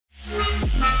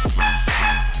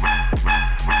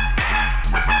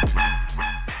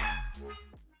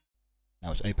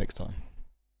It's Apex time.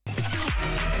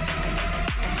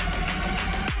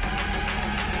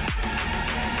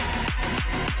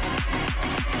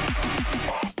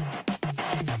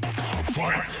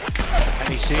 Let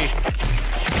me see.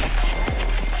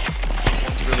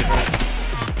 One's really hurt.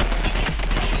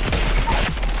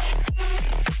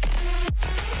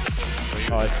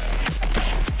 Hi.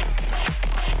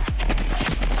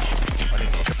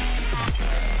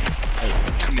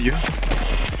 Come to you.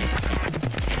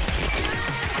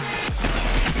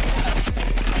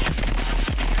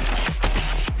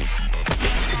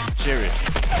 Serious.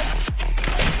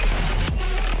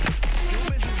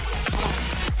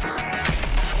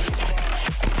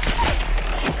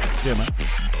 Yeah, man.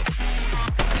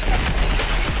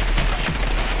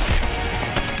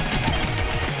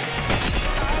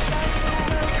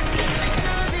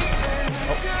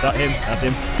 Oh, is that him? That's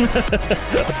him.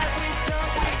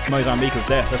 Mozambique of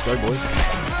death. Let's go, boys.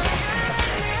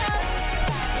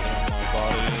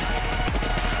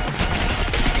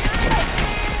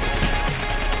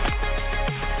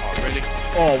 Oh, really?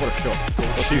 Oh, what a shot.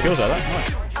 Got 2 kills out of that. Nice.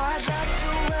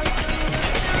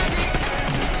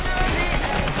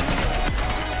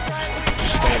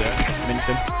 Stay there. Minced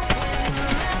him.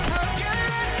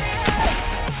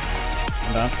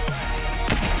 I'm down.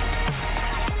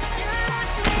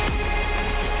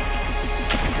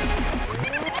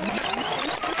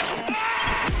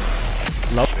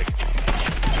 Love it.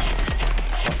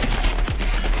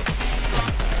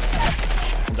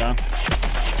 I'm down.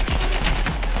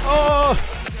 Oh!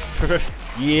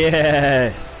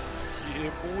 Yes!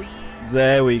 Yeah, boy.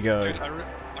 There we go. Dude, I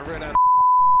ran out of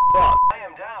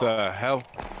the hell?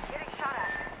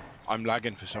 I'm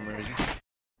lagging for some reason.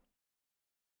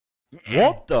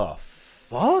 What the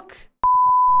fuck?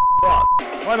 Fuck.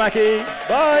 Bye, Mackie.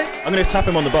 Bye. I'm gonna tap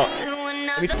him on the butt.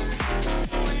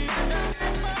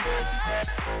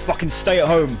 Fucking stay at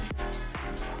home.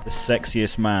 The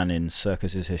sexiest man in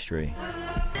Circus's history.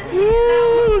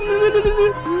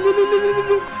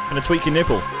 Gonna tweak your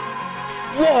nipple.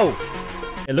 Whoa!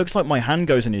 It looks like my hand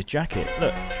goes in his jacket.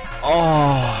 Look.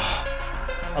 Oh.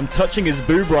 I'm touching his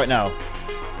boob right now.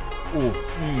 Ooh.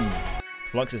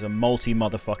 Flux is a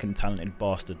multi-motherfucking talented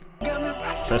bastard.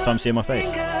 First time seeing my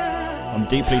face. I'm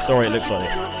deeply sorry it looks like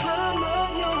this.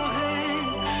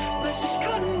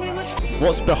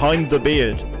 What's behind the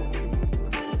beard?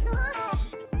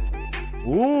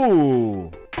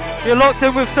 Ooh. You're locked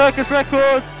in with Circus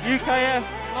Records, UKF.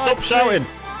 Stop shouting.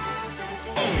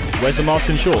 Where's the mask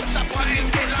and shorts?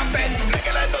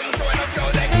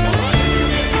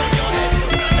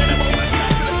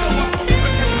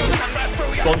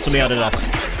 Sponsor me, Adidas.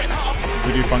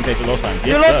 We do FuntCase at Los Angeles.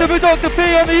 Yes, You're locked in with Dr.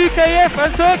 P on the UKF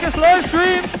and Circus live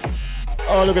stream.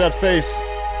 Oh, look at that face.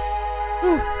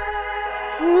 Ooh.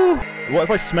 Ooh. What if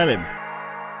I smell him?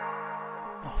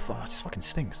 Oh, fuck. This fucking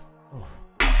stinks. Oh.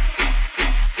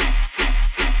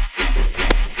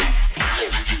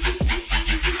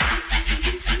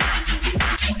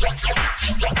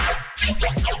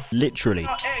 Literally.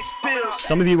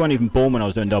 Some of you weren't even born when I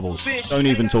was doing doubles. Don't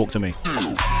even talk to me.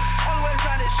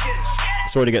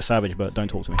 Sorry to get savage, but don't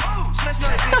talk to me.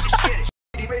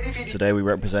 Today we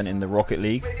represent in the Rocket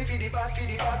League.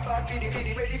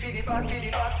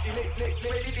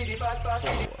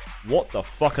 What the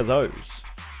fuck are those?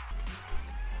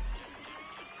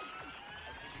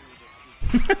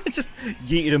 Just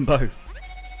yeeted them both.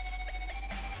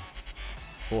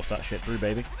 Force that shit through,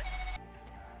 baby.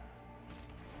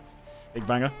 Big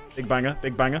banger, big banger,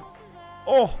 big banger.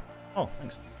 Oh! Oh,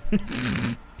 thanks.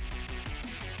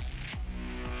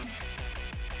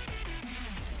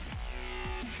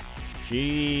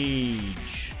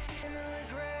 Jeez.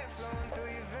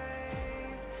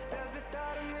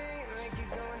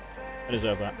 I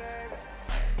deserve that.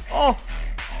 Oh!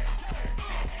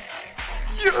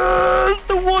 Yes!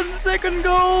 The 1 second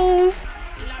goal! Loads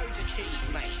of cheese,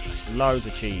 mate. Loads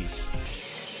of cheese.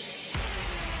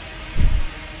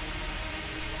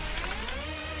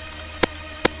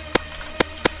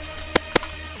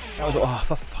 That was, oh,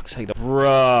 for fuck's sake,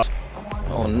 bruh.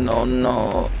 Oh no,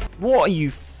 no. What are you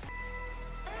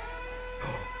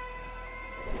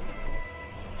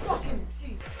fucking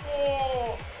Jesus.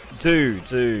 Oh.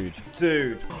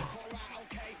 Dude.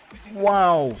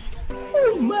 Wow.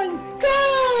 Oh my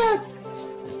god.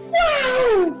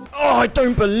 Wow. Oh, I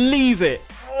don't believe it.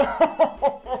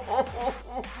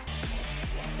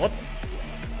 What?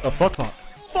 The fuck?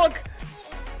 Fuck.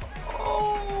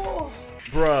 Oh.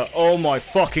 Bruh, oh my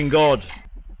fucking god.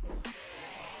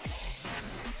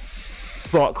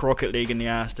 Fuck Rocket League in the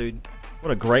ass, dude.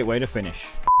 What a great way to finish.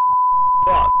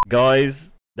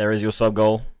 Guys, there is your sub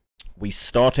goal. We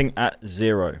starting at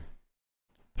 0.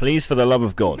 Please, for the love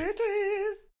of God,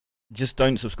 just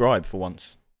don't subscribe for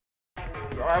once.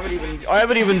 I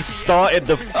haven't even started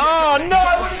the. Oh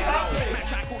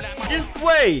no! Just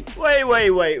wait. Whoa!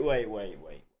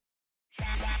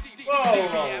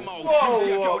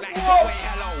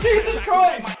 Jesus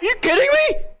Christ! Are you kidding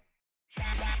me?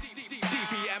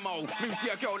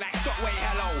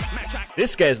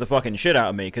 This scares the fucking shit out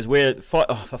of me because we're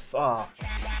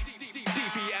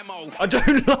I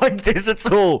don't like this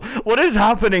at all. What is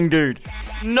happening, dude?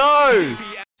 No!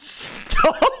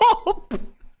 Stop!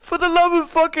 For the love of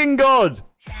fucking God!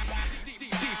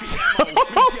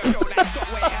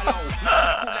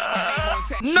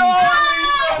 No!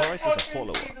 Christ is a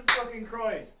follower. Jesus fucking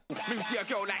Christ.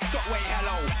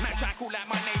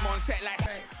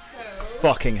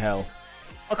 Fucking hell.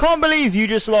 I can't believe you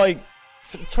just like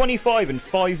 25 in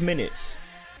 5 minutes.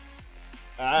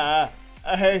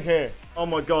 Oh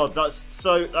my God, that's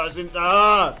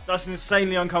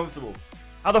insanely uncomfortable.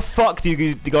 How the fuck do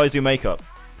you guys do makeup?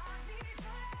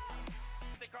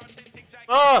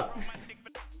 Ah!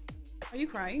 Are you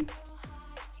crying?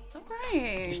 Stop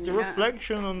crying. It's the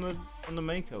reflection on the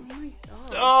makeup. Oh my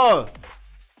God. Oh!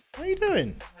 What are you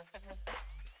doing?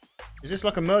 Is this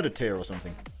like a murder tear or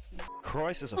something?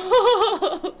 Christ, is a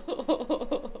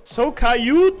so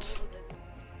cute.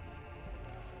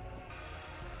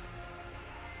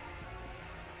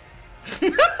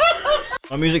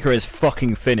 My music career is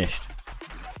fucking finished.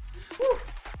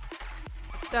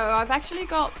 So I've actually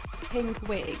got pink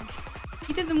wig.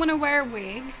 He doesn't want to wear a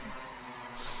wig,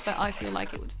 but I feel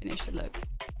like it would finish the look.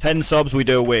 10 subs, we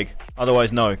do a wig.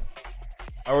 Otherwise, no.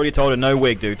 I already told her no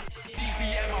wig, dude.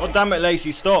 God damn it,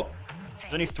 Lacey, stop.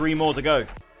 There's only 3 more to go.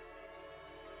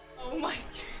 Oh my God.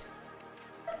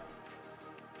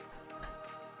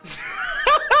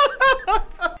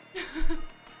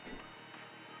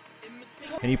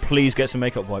 Can you please get some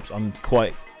makeup wipes? I'm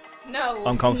quite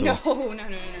uncomfortable. No.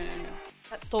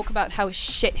 Let's talk about how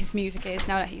shit his music is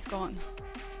now that he's gone.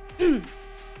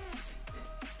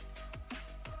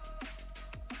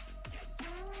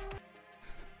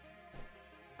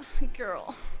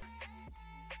 Girl.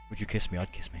 Would you kiss me?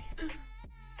 I'd kiss me.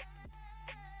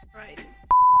 Right.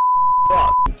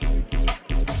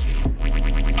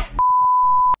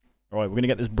 Alright, we're gonna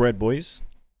get this bread, boys.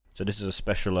 So this is a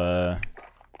special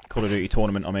Call of Duty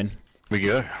tournament I'm in. We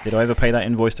go. Did I ever pay that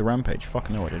invoice to Rampage? Fuck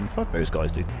no, I didn't. Fuck those guys,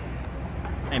 dude.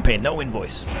 I ain't paying no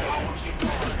invoice.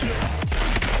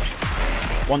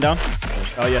 One down.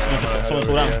 Oh yes, someone's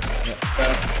all down.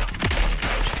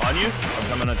 On you? I'm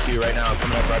coming up to you right now. I'm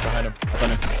coming up right behind him. I've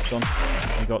done him. It's done.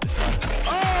 I got this man.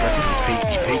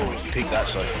 He peeked that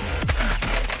side.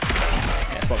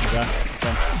 Yeah, fuck the gas.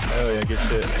 Done. Oh yeah, good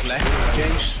shit. Left,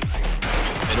 James.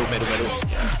 Middle.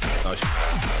 Nice.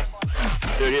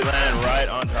 Dude, he landed right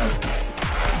on top of him.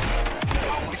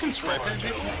 You can spray paint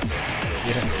people.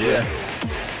 Yeah.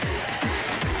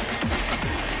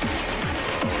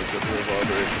 Oh, good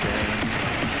revolver again.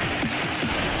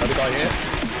 Another guy here?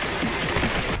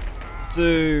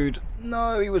 Dude,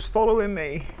 no, he was following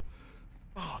me.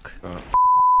 Fuck.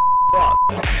 Fuck.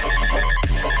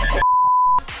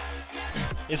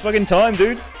 It's fucking time,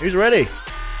 dude. Who's ready?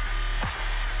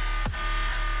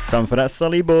 Some for that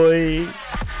Sully boy.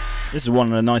 This is one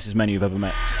of the nicest men you've ever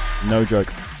met. No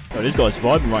joke. Oh, this guy's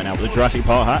vibing right now with the Jurassic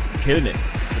Park hat. Killing it.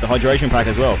 With the hydration pack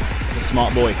as well. He's a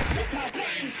smart boy.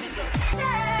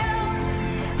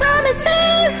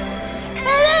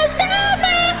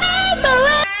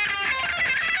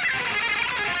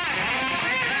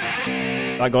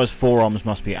 That guy's forearms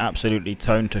must be absolutely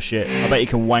toned to shit. I bet he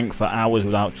can wank for hours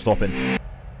without stopping.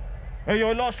 Hey,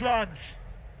 yo, Lost Lands.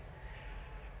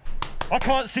 I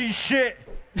can't see shit.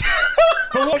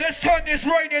 But well, let's turn this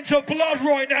rain into blood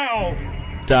right now.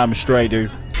 Damn straight,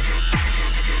 dude.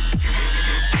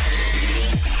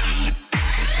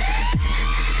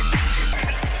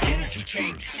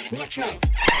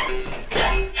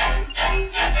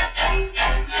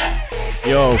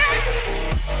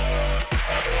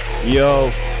 Yo.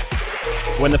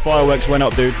 When the fireworks went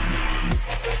up, dude.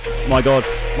 My God,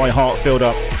 my heart filled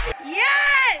up.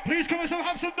 Yes! Please come and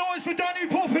have some noise for Danny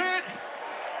Poppin.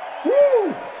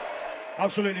 Woo!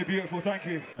 Absolutely beautiful, thank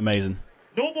you. Amazing.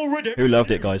 Normal rhythm. Who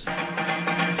loved it, guys?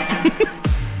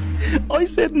 I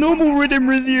said normal rhythm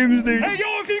resumes, dude. Hey,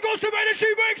 yo, if you got some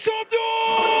energy, make some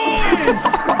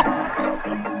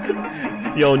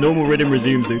noise! Yo, normal rhythm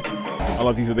resumes, dude. I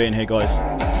love you for being here, guys.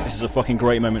 This is a fucking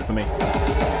great moment for me.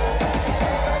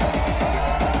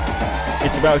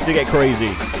 It's about to get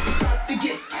crazy.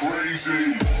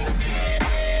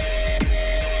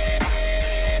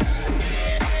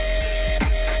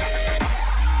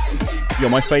 Yo,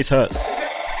 my face hurts.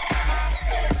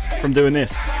 from doing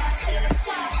this.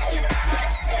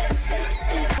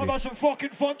 I've had some fucking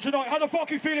fun tonight. How the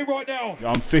fuck you feeling right now?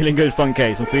 I'm feeling good,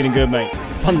 FuntCase. I'm feeling good, mate.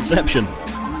 Funception.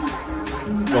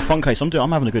 Well, FuntCase,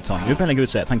 I'm having a good time. You've been a good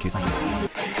set. Thank you, thank you.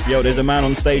 Yo, there's a man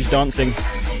on stage dancing.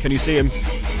 Can you see him?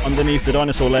 Underneath the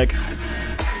dinosaur leg.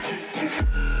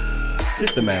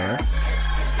 Sister Mary.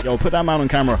 Yo, put that man on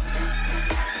camera.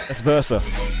 That's Versa.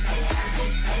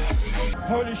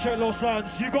 Holy shit, Los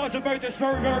Angeles. You guys have made this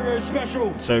very, very, very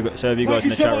special. So have you guys in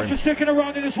the chat room. Thank you so much for sticking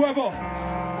around in this weather.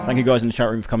 Thank you guys in the chat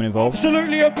room for coming involved.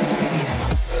 Absolutely.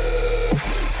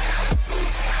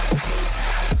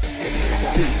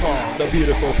 People, the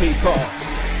beautiful people.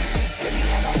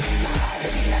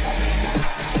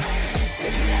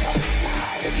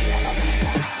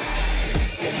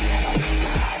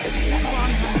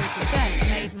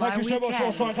 Thank you so much, Los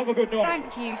Angeles. Have a good night.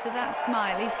 Thank you for that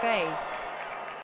smiley face.